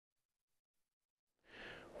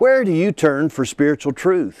Where do you turn for spiritual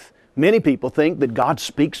truth? Many people think that God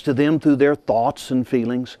speaks to them through their thoughts and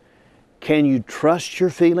feelings. Can you trust your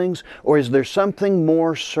feelings, or is there something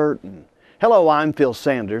more certain? Hello, I'm Phil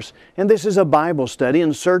Sanders, and this is a Bible study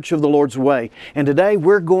in search of the Lord's way. And today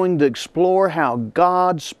we're going to explore how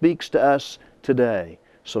God speaks to us today.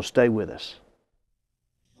 So stay with us.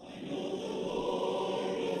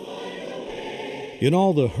 In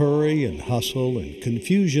all the hurry and hustle and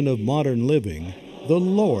confusion of modern living, the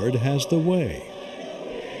Lord has the way.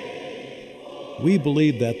 We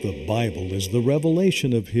believe that the Bible is the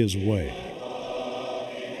revelation of His way.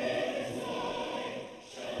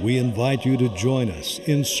 We invite you to join us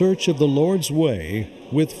in search of the Lord's way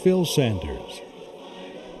with Phil Sanders.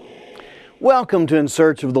 Welcome to In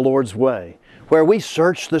Search of the Lord's Way, where we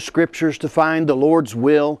search the Scriptures to find the Lord's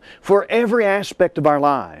will for every aspect of our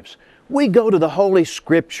lives. We go to the Holy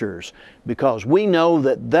Scriptures because we know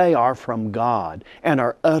that they are from God and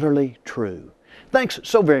are utterly true. Thanks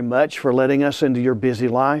so very much for letting us into your busy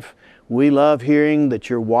life. We love hearing that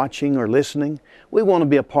you're watching or listening. We want to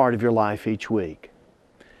be a part of your life each week.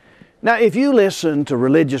 Now, if you listen to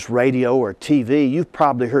religious radio or TV, you've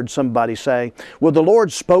probably heard somebody say, well, the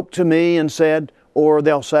Lord spoke to me and said, or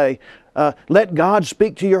they'll say, let God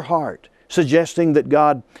speak to your heart, suggesting that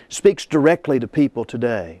God speaks directly to people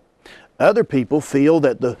today. Other people feel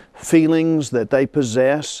that the feelings that they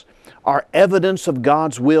possess are evidence of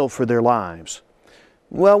God's will for their lives.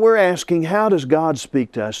 Well, we're asking, how does God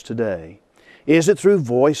speak to us today? Is it through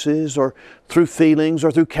voices, or through feelings,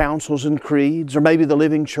 or through councils and creeds, or maybe the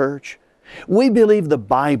living church? We believe the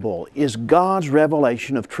Bible is God's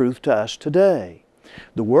revelation of truth to us today.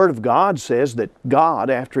 The Word of God says that God,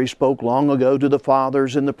 after He spoke long ago to the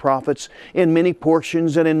fathers and the prophets in many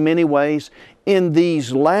portions and in many ways, in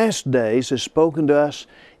these last days has spoken to us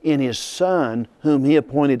in His Son, whom He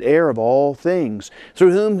appointed heir of all things,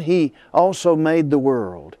 through whom He also made the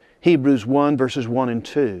world. Hebrews 1 verses 1 and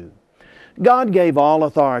 2. God gave all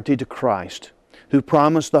authority to Christ, who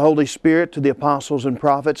promised the Holy Spirit to the apostles and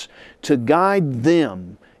prophets to guide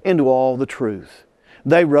them into all the truth.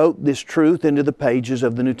 They wrote this truth into the pages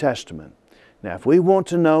of the New Testament. Now, if we want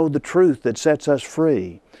to know the truth that sets us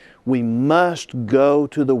free, we must go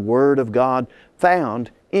to the Word of God found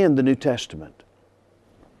in the New Testament.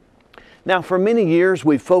 Now, for many years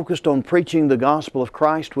we've focused on preaching the gospel of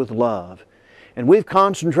Christ with love, and we've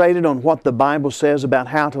concentrated on what the Bible says about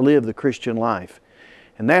how to live the Christian life.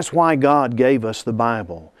 And that's why God gave us the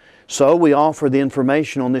Bible. So we offer the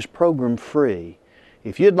information on this program free.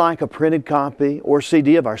 If you'd like a printed copy or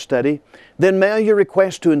CD of our study, then mail your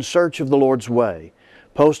request to In Search of the Lord's Way,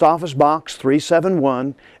 Post Office Box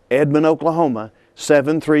 371, Edmond, Oklahoma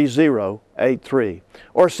 73083.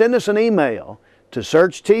 Or send us an email to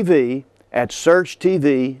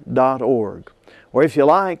searchtv@searchtv.org. Or if you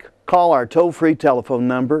like, call our toll-free telephone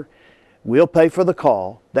number. We'll pay for the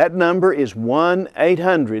call. That number is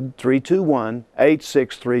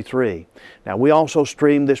 1-800-321-8633. Now, we also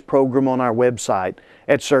stream this program on our website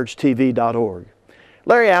at searchtv.org.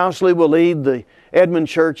 Larry Owsley will lead the Edmond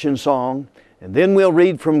Church in song, and then we'll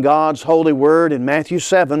read from God's holy word in Matthew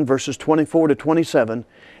 7, verses 24 to 27,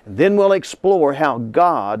 and then we'll explore how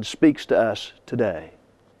God speaks to us today.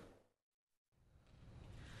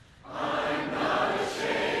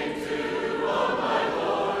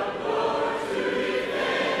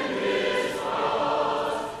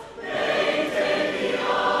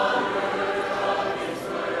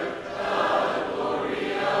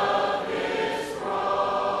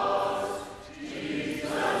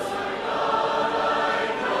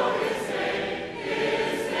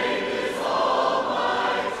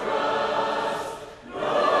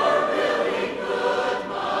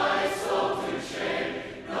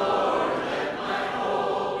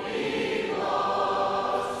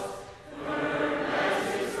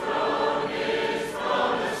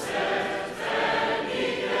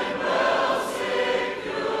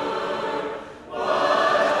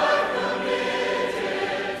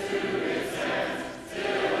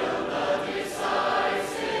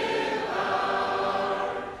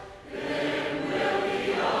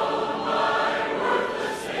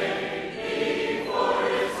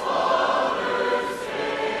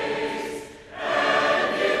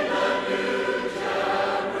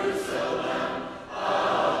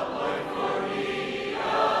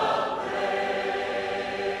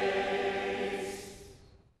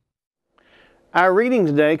 Our reading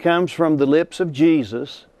today comes from the lips of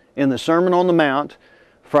Jesus in the Sermon on the Mount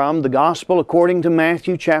from the Gospel according to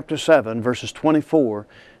Matthew chapter 7, verses 24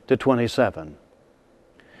 to 27.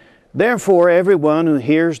 Therefore, everyone who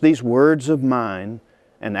hears these words of mine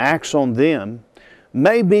and acts on them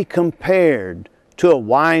may be compared to a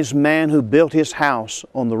wise man who built his house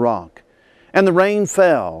on the rock. And the rain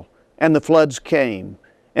fell, and the floods came,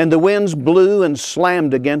 and the winds blew and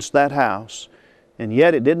slammed against that house, and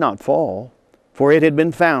yet it did not fall, for it had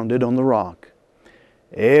been founded on the rock.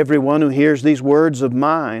 Everyone who hears these words of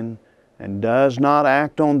mine and does not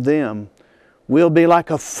act on them will be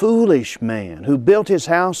like a foolish man who built his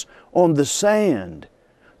house on the sand.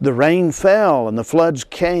 The rain fell and the floods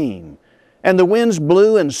came, and the winds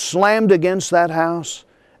blew and slammed against that house,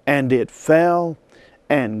 and it fell,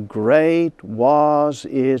 and great was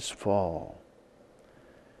its fall.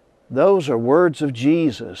 Those are words of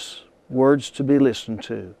Jesus, words to be listened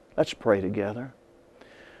to. Let's pray together.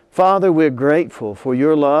 Father, we're grateful for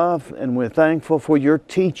your love, and we're thankful for your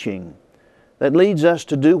teaching that leads us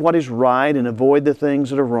to do what is right and avoid the things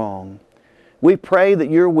that are wrong. We pray that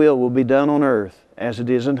your will be done on earth as it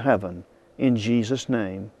is in heaven. In Jesus'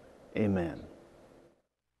 name, amen.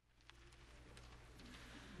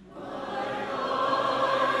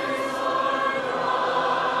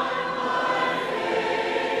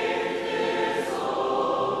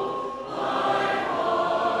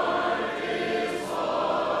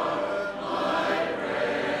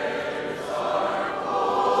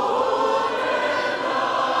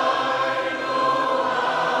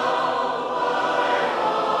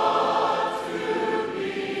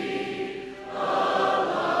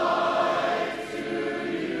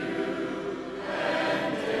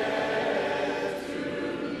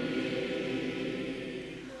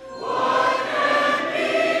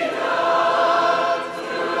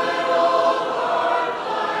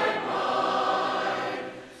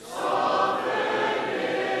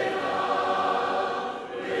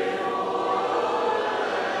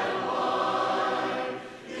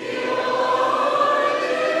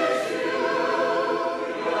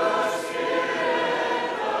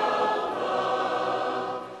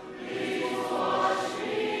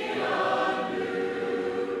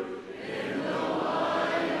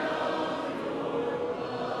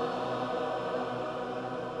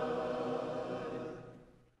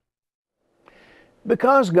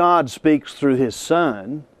 Because God speaks through His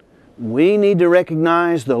Son, we need to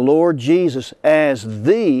recognize the Lord Jesus as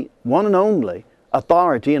the one and only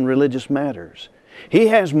authority in religious matters. He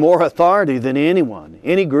has more authority than anyone,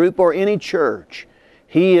 any group, or any church.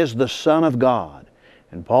 He is the Son of God.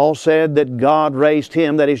 And Paul said that God raised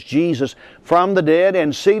Him, that is Jesus, from the dead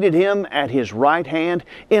and seated Him at His right hand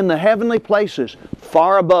in the heavenly places,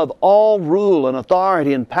 far above all rule and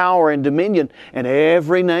authority and power and dominion and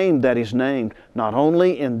every name that is named, not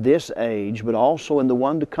only in this age, but also in the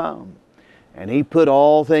one to come. And He put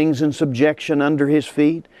all things in subjection under His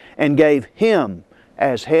feet and gave Him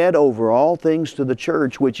as head over all things to the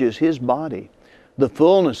church, which is His body, the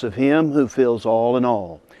fullness of Him who fills all in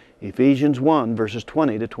all. Ephesians 1, verses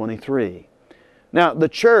 20 to 23. Now, the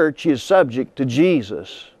church is subject to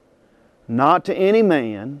Jesus, not to any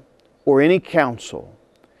man or any council.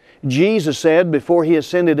 Jesus said before He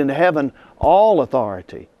ascended into heaven, all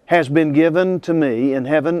authority has been given to me in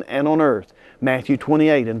heaven and on earth. Matthew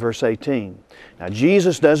 28 and verse 18. Now,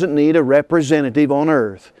 Jesus doesn't need a representative on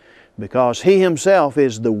earth because He Himself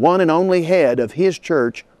is the one and only head of His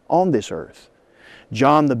church on this earth.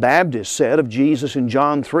 John the Baptist said of Jesus in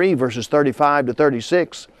John 3, verses 35 to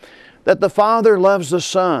 36, that the Father loves the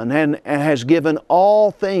Son and has given all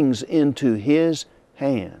things into His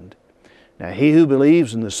hand. Now, he who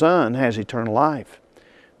believes in the Son has eternal life,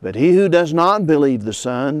 but he who does not believe the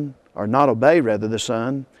Son, or not obey rather the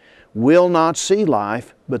Son, will not see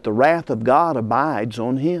life, but the wrath of God abides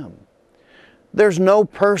on him. There's no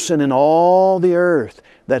person in all the earth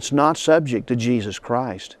that's not subject to Jesus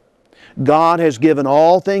Christ. God has given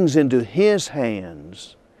all things into His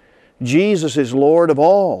hands. Jesus is Lord of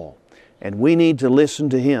all, and we need to listen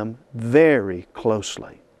to Him very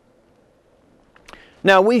closely.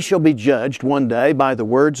 Now, we shall be judged one day by the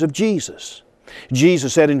words of Jesus.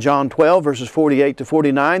 Jesus said in John 12, verses 48 to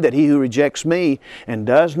 49, that he who rejects me and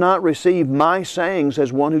does not receive my sayings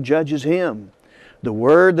as one who judges him. The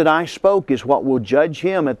word that I spoke is what will judge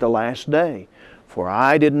him at the last day. For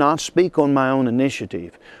I did not speak on my own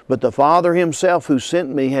initiative, but the Father Himself who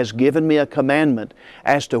sent me has given me a commandment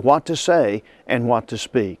as to what to say and what to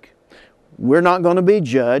speak. We're not going to be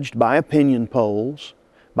judged by opinion polls,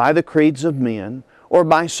 by the creeds of men, or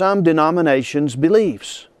by some denomination's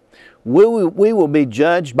beliefs. We will be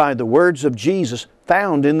judged by the words of Jesus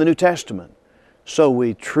found in the New Testament. So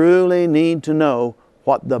we truly need to know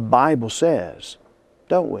what the Bible says,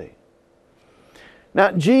 don't we?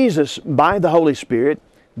 Now, Jesus, by the Holy Spirit,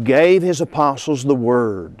 gave His apostles the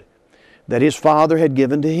Word that His Father had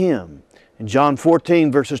given to Him. In John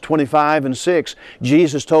 14, verses 25 and 6,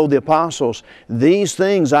 Jesus told the apostles, "These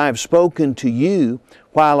things I have spoken to you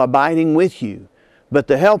while abiding with you. But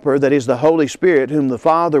the Helper, that is the Holy Spirit, whom the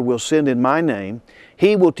Father will send in my name,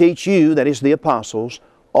 He will teach you," that is the apostles,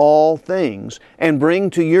 "all things, and bring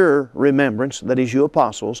to your remembrance," that is you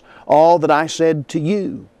apostles, "all that I said to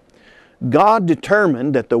you." God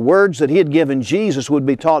determined that the words that He had given Jesus would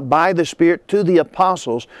be taught by the Spirit to the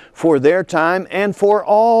apostles for their time and for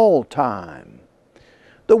all time.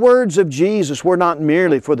 The words of Jesus were not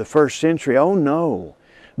merely for the first century, oh no,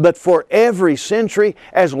 but for every century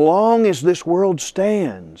as long as this world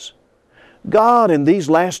stands. God in these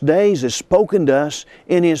last days has spoken to us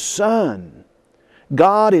in His Son.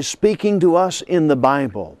 God is speaking to us in the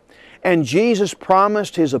Bible. And Jesus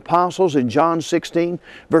promised His apostles in John 16,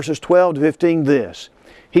 verses 12 to 15 this.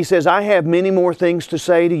 He says, "I have many more things to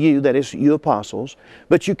say to you," that is, you apostles,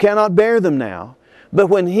 "but you cannot bear them now. But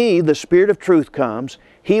when He, the Spirit of truth, comes,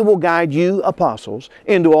 He will guide you, apostles,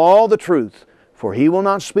 into all the truth. For He will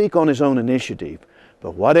not speak on His own initiative,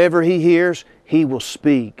 but whatever He hears, He will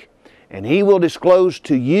speak. And He will disclose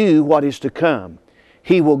to you what is to come.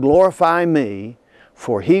 He will glorify Me,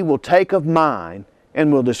 for He will take of mine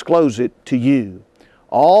and will disclose it to you.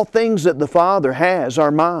 All things that the Father has are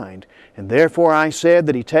mine, and therefore I said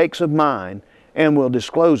that He takes of mine and will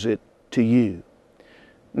disclose it to you."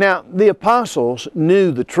 Now, the apostles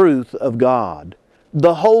knew the truth of God,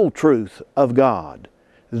 the whole truth of God.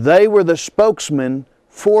 They were the spokesmen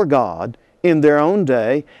for God in their own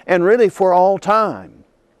day and really for all time.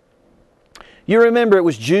 You remember it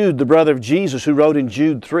was Jude, the brother of Jesus, who wrote in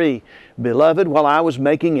Jude 3, "Beloved, while I was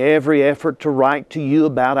making every effort to write to you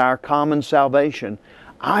about our common salvation,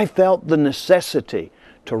 I felt the necessity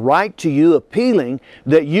to write to you appealing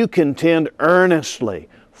that you contend earnestly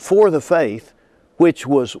for the faith which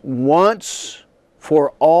was once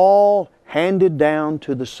for all handed down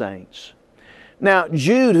to the saints." Now,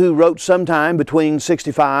 Jude, who wrote sometime between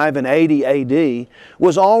 65 and 80 AD,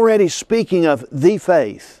 was already speaking of the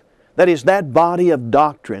faith. That is, that body of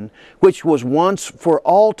doctrine which was once for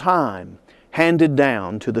all time handed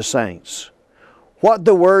down to the saints. What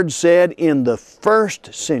the Word said in the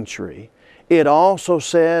first century, it also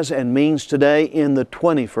says and means today in the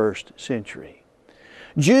 21st century.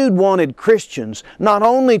 Jude wanted Christians not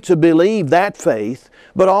only to believe that faith,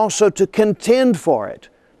 but also to contend for it,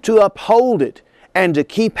 to uphold it, and to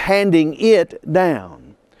keep handing it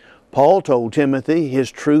down. Paul told Timothy, his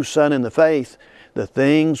true son in the faith, "The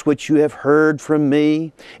things which you have heard from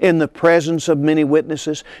me in the presence of many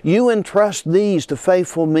witnesses, you entrust these to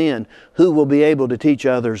faithful men who will be able to teach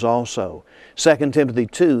others also." 2 Timothy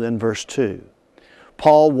 2 and verse 2.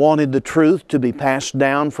 Paul wanted the truth to be passed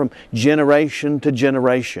down from generation to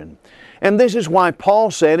generation. And this is why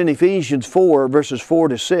Paul said in Ephesians 4 verses 4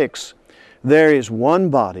 to 6, "There is one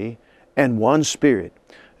body and one Spirit,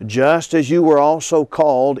 just as you were also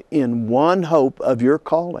called in one hope of your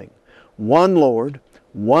calling. One Lord,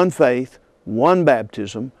 one faith, one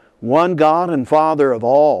baptism, one God and Father of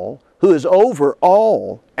all, who is over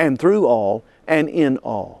all and through all and in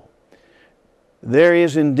all." There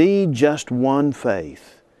is indeed just one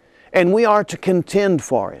faith, and we are to contend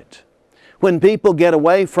for it. When people get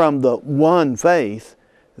away from the one faith,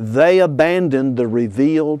 they abandon the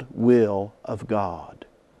revealed will of God.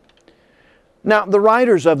 Now, the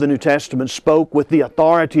writers of the New Testament spoke with the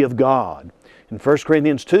authority of God. In 1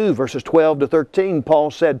 Corinthians 2, verses 12 to 13, Paul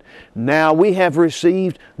said, "Now we have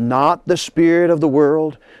received not the spirit of the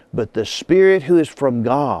world, but the Spirit who is from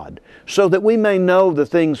God, so that we may know the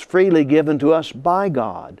things freely given to us by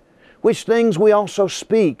God, which things we also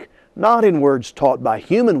speak, not in words taught by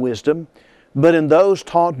human wisdom, but in those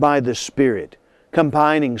taught by the Spirit,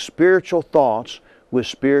 combining spiritual thoughts with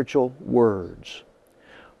spiritual words."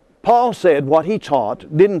 Paul said what he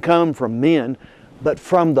taught didn't come from men, but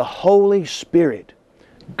from the Holy Spirit.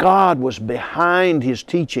 God was behind his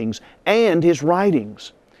teachings and his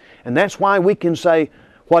writings. And that's why we can say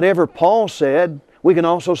whatever Paul said, we can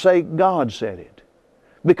also say God said it.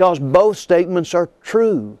 Because both statements are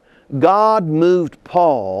true. God moved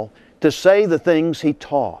Paul to say the things he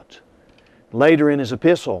taught. Later in his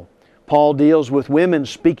epistle, Paul deals with women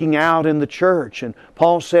speaking out in the church, and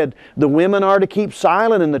Paul said the women are to keep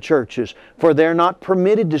silent in the churches, for they're not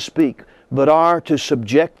permitted to speak, but are to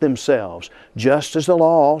subject themselves, just as the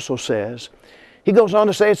law also says. He goes on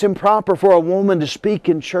to say it's improper for a woman to speak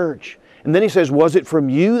in church. And then he says, was it from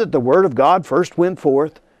you that the Word of God first went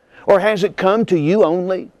forth? Or has it come to you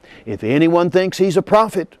only? If anyone thinks he's a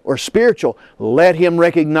prophet or spiritual, let him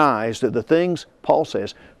recognize that the things, Paul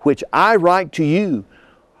says, which I write to you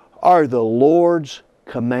are the Lord's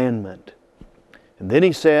commandment. And then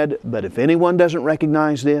he said, but if anyone doesn't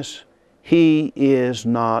recognize this, he is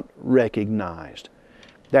not recognized.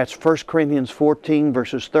 That's 1 Corinthians 14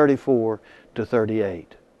 verses 34 to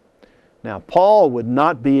 38. Now Paul would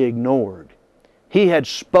not be ignored. He had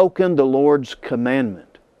spoken the Lord's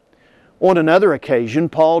commandment. On another occasion,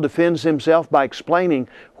 Paul defends himself by explaining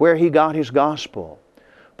where he got his gospel.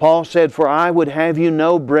 Paul said, for I would have you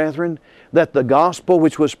know, brethren, that the gospel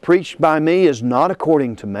which was preached by me is not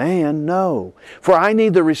according to man, no. For I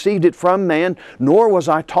neither received it from man, nor was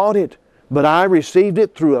I taught it, but I received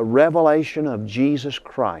it through a revelation of Jesus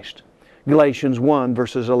Christ. Galatians 1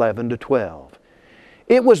 verses 11 to 12.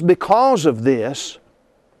 It was because of this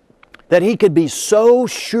that he could be so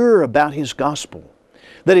sure about his gospel,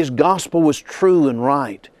 that his gospel was true and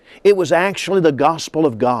right. It was actually the gospel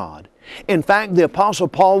of God. In fact, the Apostle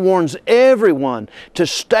Paul warns everyone to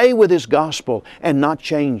stay with his gospel and not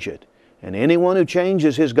change it. And anyone who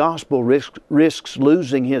changes his gospel risks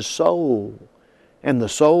losing his soul and the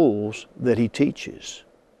souls that he teaches.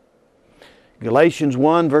 Galatians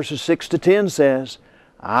 1 verses 6 to 10 says,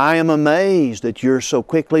 I am amazed that you're so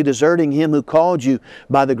quickly deserting Him who called you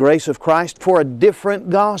by the grace of Christ for a different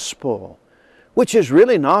gospel, which is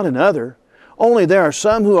really not another. Only there are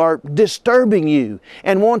some who are disturbing you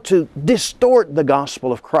and want to distort the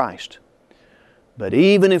gospel of Christ. But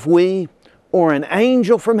even if we or an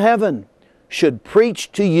angel from heaven should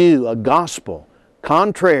preach to you a gospel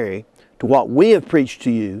contrary to what we have preached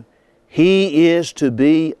to you, he is to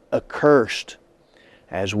be accursed.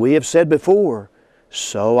 As we have said before,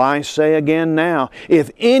 so I say again now,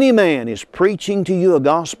 if any man is preaching to you a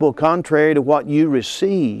gospel contrary to what you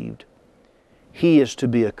received, he is to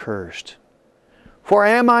be accursed. For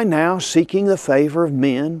am I now seeking the favor of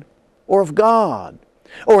men or of God?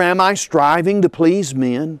 Or am I striving to please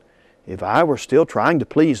men? If I were still trying to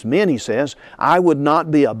please men, he says, I would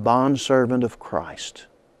not be a bondservant of Christ.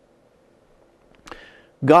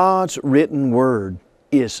 God's written Word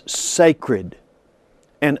is sacred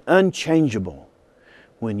and unchangeable.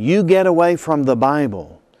 When you get away from the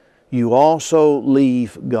Bible, you also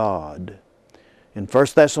leave God. In 1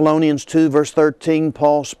 Thessalonians 2 verse 13,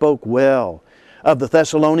 Paul spoke well of the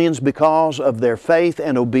Thessalonians because of their faith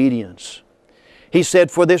and obedience. He said,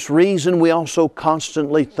 for this reason we also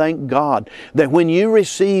constantly thank God that when you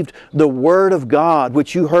received the Word of God,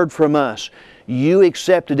 which you heard from us, you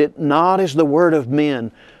accepted it not as the word of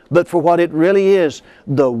men, but for what it really is,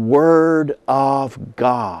 the Word of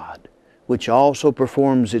God, which also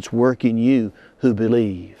performs its work in you who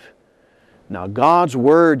believe. Now God's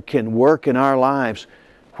Word can work in our lives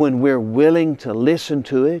when we're willing to listen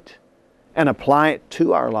to it and apply it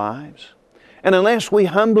to our lives. And unless we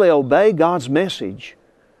humbly obey God's message,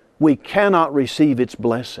 we cannot receive its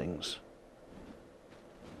blessings.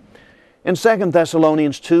 In 2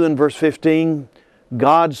 Thessalonians 2 and verse 15,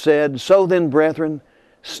 God said, so then, brethren,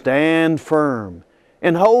 stand firm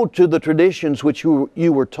and hold to the traditions which you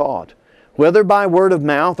were taught, whether by word of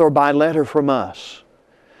mouth or by letter from us.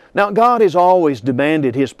 Now God has always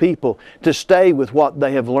demanded His people to stay with what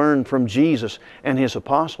they have learned from Jesus and His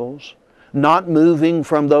apostles, not moving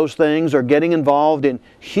from those things or getting involved in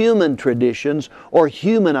human traditions or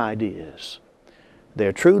human ideas.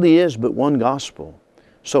 There truly is but one gospel,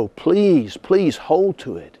 so please, please hold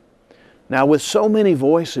to it. Now with so many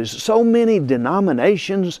voices, so many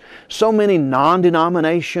denominations, so many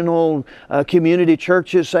non-denominational community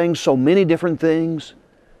churches saying so many different things,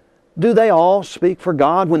 do they all speak for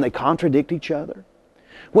God when they contradict each other?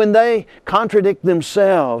 When they contradict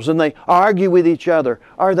themselves and they argue with each other,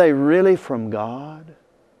 are they really from God?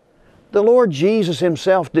 The Lord Jesus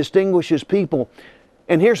Himself distinguishes people,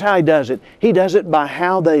 and here's how He does it. He does it by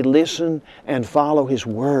how they listen and follow His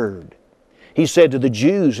Word. He said to the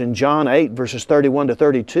Jews in John 8 verses 31 to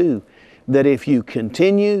 32, that if you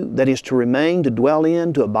continue, that is to remain, to dwell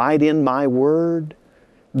in, to abide in my Word,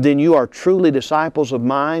 then you are truly disciples of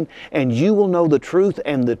mine, and you will know the truth,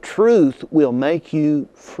 and the truth will make you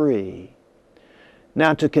free.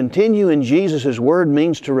 Now, to continue in Jesus' Word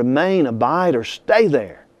means to remain, abide, or stay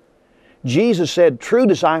there. Jesus said true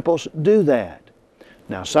disciples do that.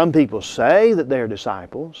 Now, some people say that they're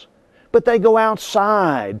disciples, but they go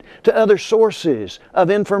outside to other sources of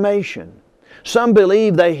information. Some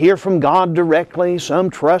believe they hear from God directly,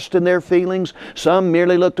 some trust in their feelings, some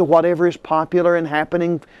merely look to whatever is popular and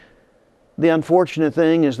happening. The unfortunate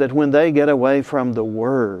thing is that when they get away from the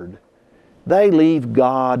Word, they leave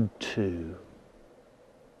God too.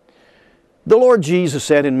 The Lord Jesus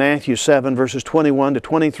said in Matthew 7 verses 21 to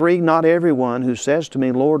 23, not everyone who says to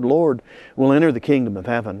me, Lord, Lord, will enter the kingdom of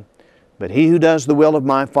heaven, but he who does the will of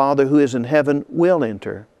my Father who is in heaven will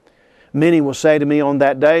enter. Many will say to me on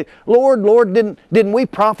that day, Lord, Lord, didn't we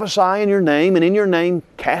prophesy in your name, and in your name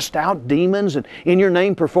cast out demons, and in your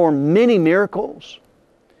name perform many miracles?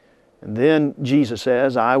 And then Jesus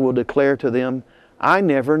says, I will declare to them, I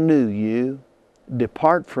never knew you.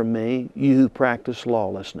 Depart from me, you who practice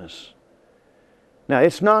lawlessness. Now,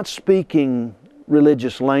 it's not speaking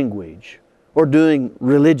religious language or doing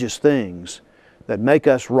religious things that make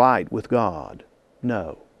us right with God.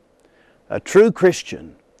 No. A true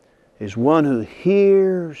Christian is one who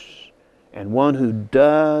hears and one who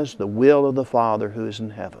does the will of the Father who is in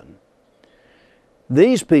heaven.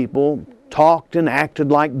 These people talked and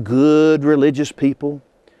acted like good religious people,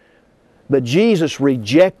 but Jesus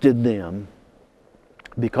rejected them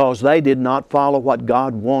because they did not follow what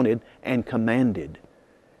God wanted and commanded.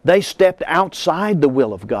 They stepped outside the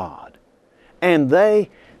will of God, and they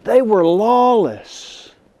were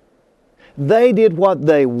lawless. They did what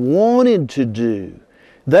they wanted to do.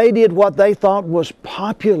 They did what they thought was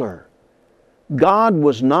popular. God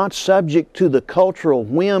was not subject to the cultural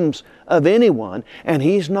whims of anyone, and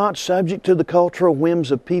He's not subject to the cultural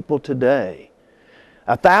whims of people today.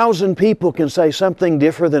 1,000 people can say something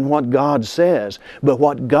different than what God says, but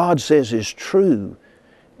what God says is true.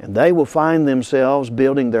 And they will find themselves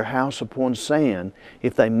building their house upon sand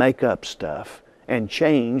if they make up stuff and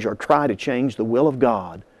change or try to change the will of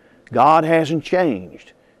God. God hasn't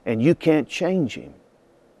changed, and you can't change Him.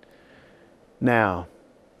 Now,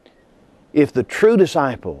 if the true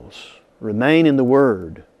disciples remain in the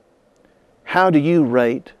Word, how do you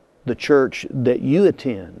rate the church that you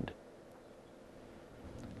attend?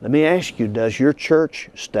 Let me ask you, does your church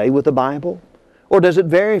stay with the Bible, or does it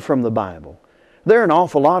vary from the Bible? There are an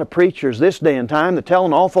awful lot of preachers this day and time that tell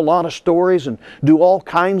an awful lot of stories and do all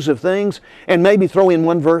kinds of things and maybe throw in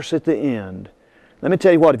one verse at the end. Let me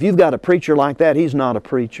tell you what, if you've got a preacher like that, he's not a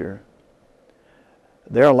preacher.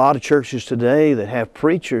 There are a lot of churches today that have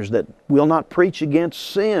preachers that will not preach against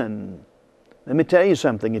sin. Let me tell you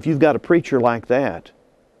something, if you've got a preacher like that,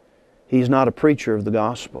 he's not a preacher of the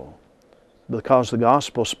gospel, because the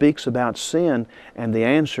gospel speaks about sin and the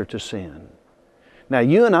answer to sin. Now,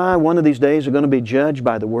 you and I, one of these days, are going to be judged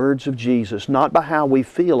by the words of Jesus, not by how we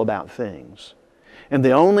feel about things. And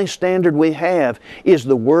the only standard we have is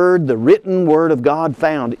the Word, the written Word of God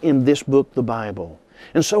found in this book, the Bible.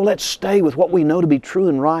 And so let's stay with what we know to be true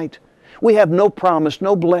and right. We have no promise,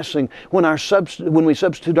 no blessing when we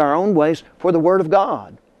substitute our own ways for the Word of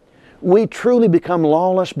God. We truly become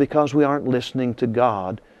lawless because we aren't listening to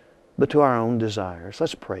God, but to our own desires.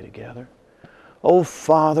 Let's pray together. Oh,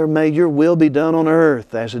 Father, may Your will be done on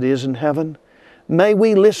earth as it is in heaven. May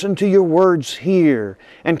we listen to Your words here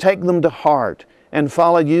and take them to heart and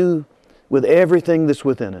follow You with everything that's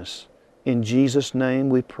within us. In Jesus' name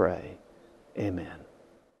we pray. Amen.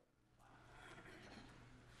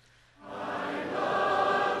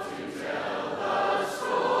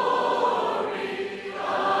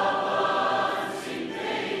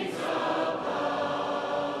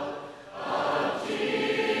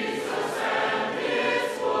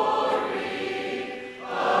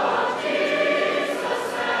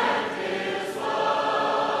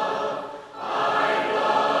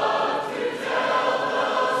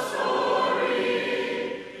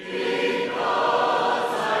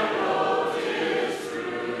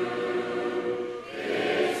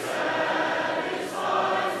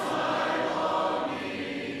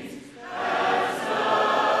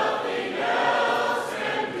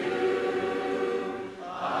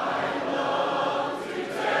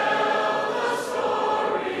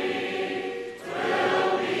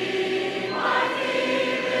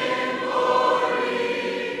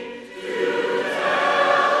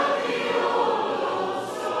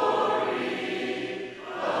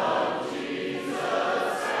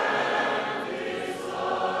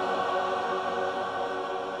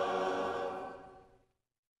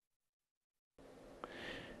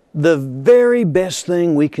 The very best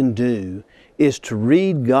thing we can do is to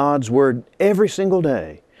read God's Word every single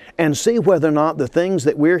day and see whether or not the things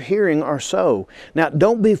that we're hearing are so. Now,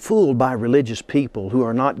 don't be fooled by religious people who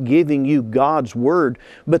are not giving you God's Word,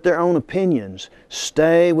 but their own opinions.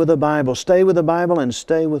 Stay with the Bible. Stay with the Bible and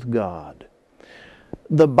stay with God.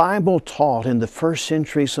 The Bible taught in the first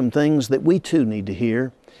century some things that we too need to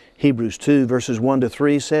hear. Hebrews 2 verses 1 to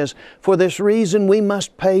 3 says, "For this reason we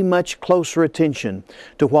must pay much closer attention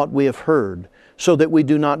to what we have heard, so that we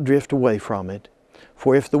do not drift away from it.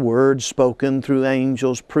 For if the word spoken through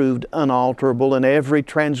angels proved unalterable, and every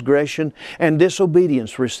transgression and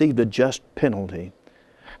disobedience received a just penalty,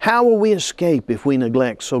 how will we escape if we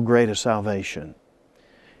neglect so great a salvation?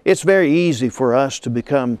 It's very easy for us to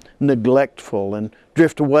become neglectful and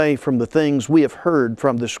drift away from the things we have heard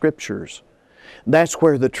from the Scriptures. That's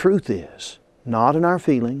where the truth is, not in our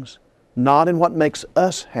feelings, not in what makes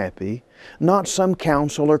us happy, not some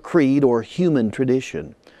counsel or creed or human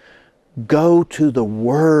tradition. Go to the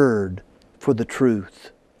Word for the truth.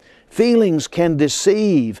 Feelings can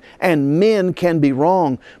deceive and men can be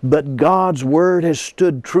wrong, but God's Word has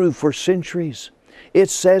stood true for centuries. It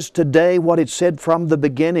says today what it said from the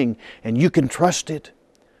beginning, and you can trust it.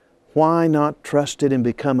 Why not trust it and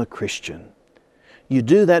become a Christian? You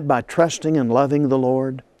do that by trusting and loving the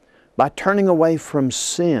Lord, by turning away from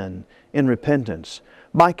sin in repentance,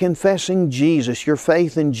 by confessing Jesus, your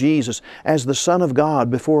faith in Jesus as the Son of God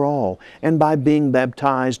before all, and by being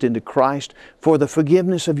baptized into Christ for the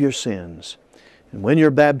forgiveness of your sins. And when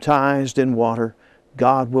you're baptized in water,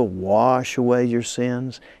 God will wash away your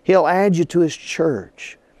sins. He'll add you to His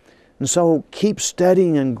church. And so keep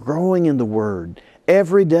studying and growing in the Word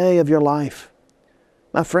every day of your life.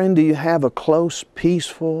 My friend, do you have a close,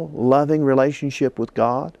 peaceful, loving relationship with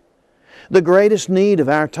God? The greatest need of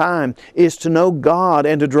our time is to know God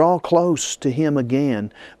and to draw close to Him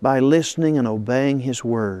again by listening and obeying His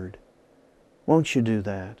Word. Won't you do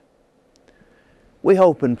that? We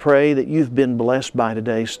hope and pray that you've been blessed by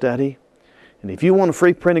today's study. And if you want a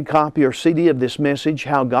free printed copy or CD of this message,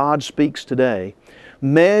 How God Speaks Today,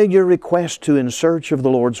 mail your request to In Search of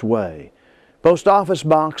the Lord's Way, Post Office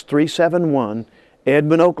Box 371,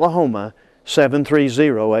 Edmond, Oklahoma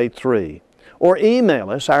 73083. Or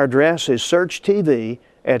email us. Our address is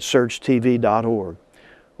searchtv@searchtv.org.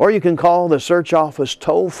 Or you can call the Search Office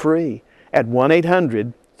toll-free at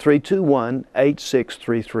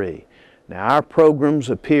 1-800-321-8633. Now, our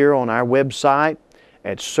programs appear on our website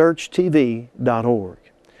at searchtv.org.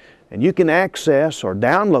 And you can access or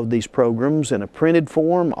download these programs in a printed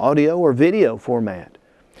form, audio, or video format.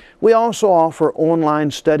 We also offer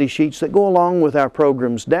online study sheets that go along with our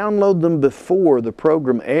programs. Download them before the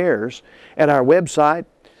program airs at our website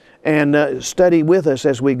and study with us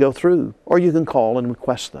as we go through, or you can call and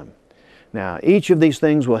request them. Now, each of these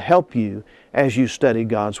things will help you as you study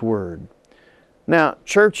God's Word. Now,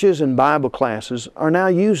 churches and Bible classes are now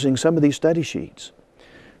using some of these study sheets.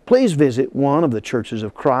 Please visit one of the Churches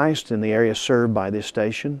of Christ in the area served by this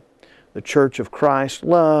station. The Church of Christ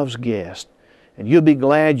loves guests, and you'll be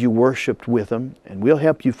glad you worshiped with them, and we'll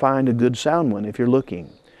help you find a good sound one if you're looking.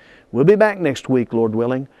 We'll be back next week, Lord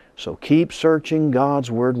willing, so keep searching God's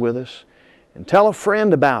Word with us, and tell a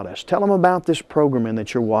friend about us. Tell them about this program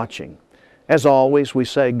that you're watching. As always, we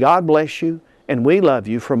say God bless you, and we love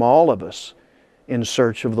you from all of us in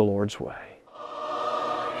search of the Lord's way.